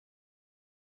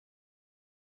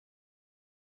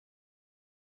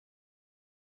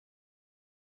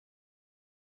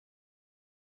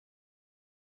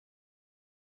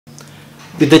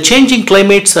With the changing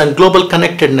climates and global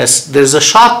connectedness, there is a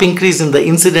sharp increase in the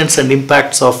incidence and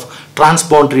impacts of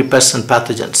transboundary pests and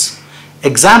pathogens.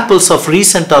 Examples of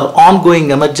recent or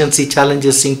ongoing emergency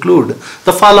challenges include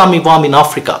the fall armyworm in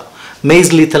Africa,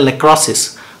 maize lethal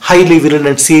necrosis, highly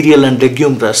virulent cereal and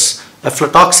legume rust,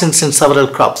 aflatoxins in several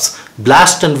crops,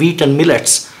 blast on wheat and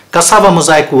millets, cassava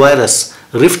mosaic virus,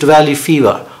 Rift Valley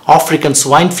fever, African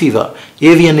swine fever,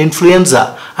 avian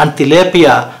influenza, and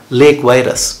tilapia lake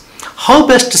virus. How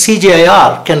best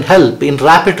CGIAR can help in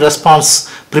rapid response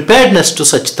preparedness to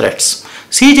such threats?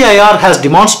 CGIAR has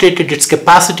demonstrated its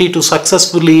capacity to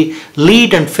successfully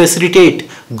lead and facilitate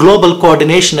global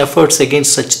coordination efforts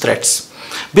against such threats.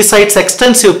 Besides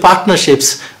extensive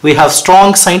partnerships, we have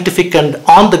strong scientific and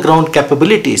on-the-ground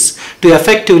capabilities to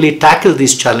effectively tackle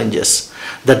these challenges.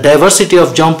 The diversity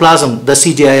of germplasm the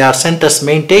CGIAR centers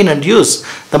maintain and use,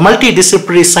 the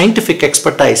multidisciplinary scientific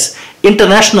expertise,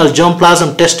 international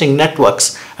germplasm testing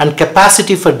networks, and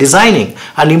capacity for designing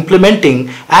and implementing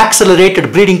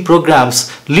accelerated breeding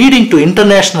programs leading to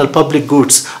international public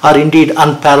goods are indeed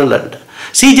unparalleled.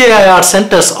 CGIAR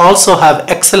centers also have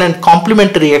excellent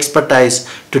complementary expertise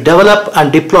to develop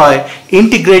and deploy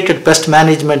integrated pest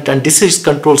management and disease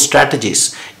control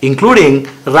strategies, including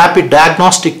rapid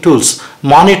diagnostic tools,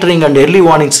 monitoring and early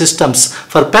warning systems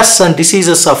for pests and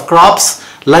diseases of crops,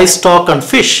 livestock and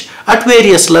fish at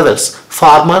various levels: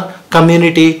 farmer,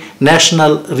 community,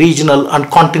 national, regional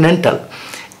and continental.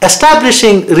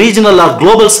 Establishing regional or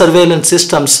global surveillance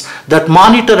systems that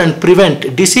monitor and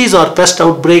prevent disease or pest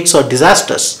outbreaks or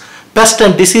disasters, pest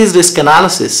and disease risk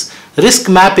analysis, risk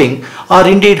mapping are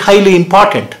indeed highly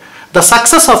important. The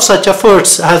success of such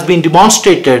efforts has been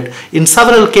demonstrated in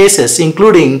several cases,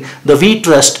 including the wheat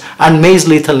rust and maize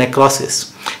lethal necrosis.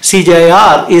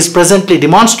 CGIAR is presently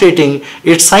demonstrating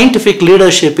its scientific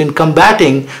leadership in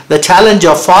combating the challenge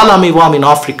of fall armyworm in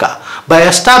Africa by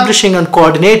establishing and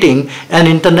coordinating an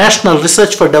international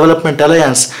research for development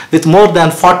alliance with more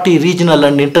than 40 regional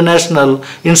and international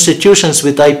institutions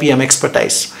with IPM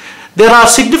expertise. There are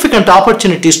significant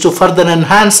opportunities to further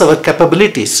enhance our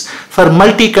capabilities for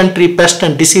multi-country pest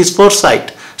and disease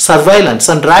foresight, surveillance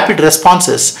and rapid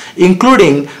responses,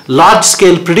 including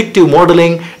large-scale predictive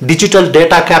modeling, digital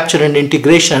data capture and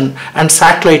integration, and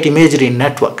satellite imagery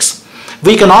networks.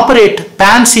 We can operate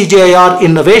pan-CGIAR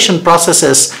innovation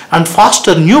processes and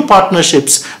foster new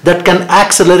partnerships that can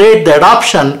accelerate the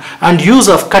adoption and use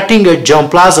of cutting-edge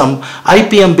germplasm,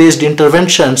 IPM-based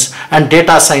interventions, and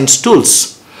data science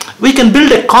tools. We can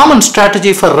build a common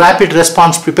strategy for rapid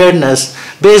response preparedness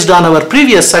based on our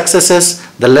previous successes,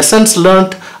 the lessons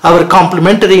learned, our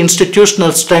complementary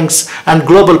institutional strengths, and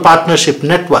global partnership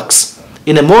networks.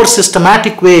 In a more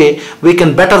systematic way, we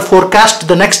can better forecast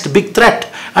the next big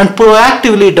threat and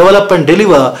proactively develop and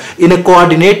deliver in a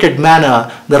coordinated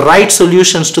manner the right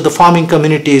solutions to the farming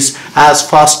communities as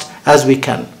fast as we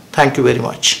can. Thank you very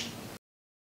much.